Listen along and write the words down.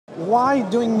Why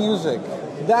doing music?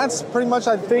 That's pretty much,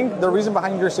 I think, the reason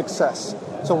behind your success.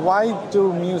 So why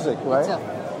do music, right? It's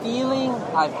a feeling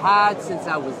I've had since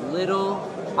I was little.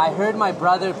 I heard my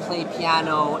brother play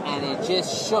piano and it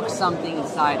just shook something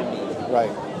inside of me. Right.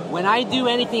 When I do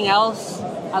anything else,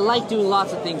 I like doing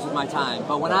lots of things with my time.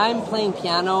 But when I'm playing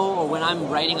piano or when I'm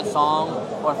writing a song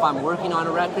or if I'm working on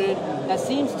a record, that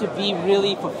seems to be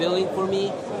really fulfilling for me.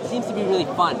 It seems to be really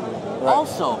fun. Right.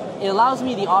 Also, it allows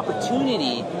me the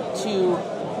opportunity to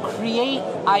create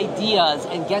ideas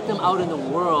and get them out in the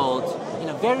world in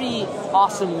a very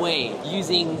awesome way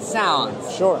using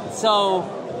sounds. Sure.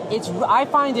 So I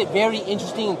find it very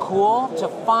interesting and cool to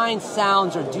find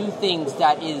sounds or do things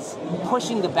that is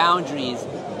pushing the boundaries.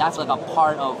 That's like a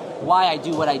part of why I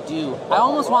do what I do. I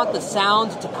almost want the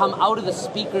sound to come out of the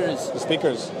speakers. The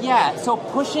speakers. Yeah, so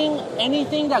pushing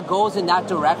anything that goes in that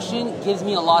direction gives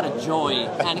me a lot of joy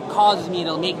and it causes me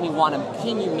to make me want to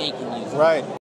continue making music. Right.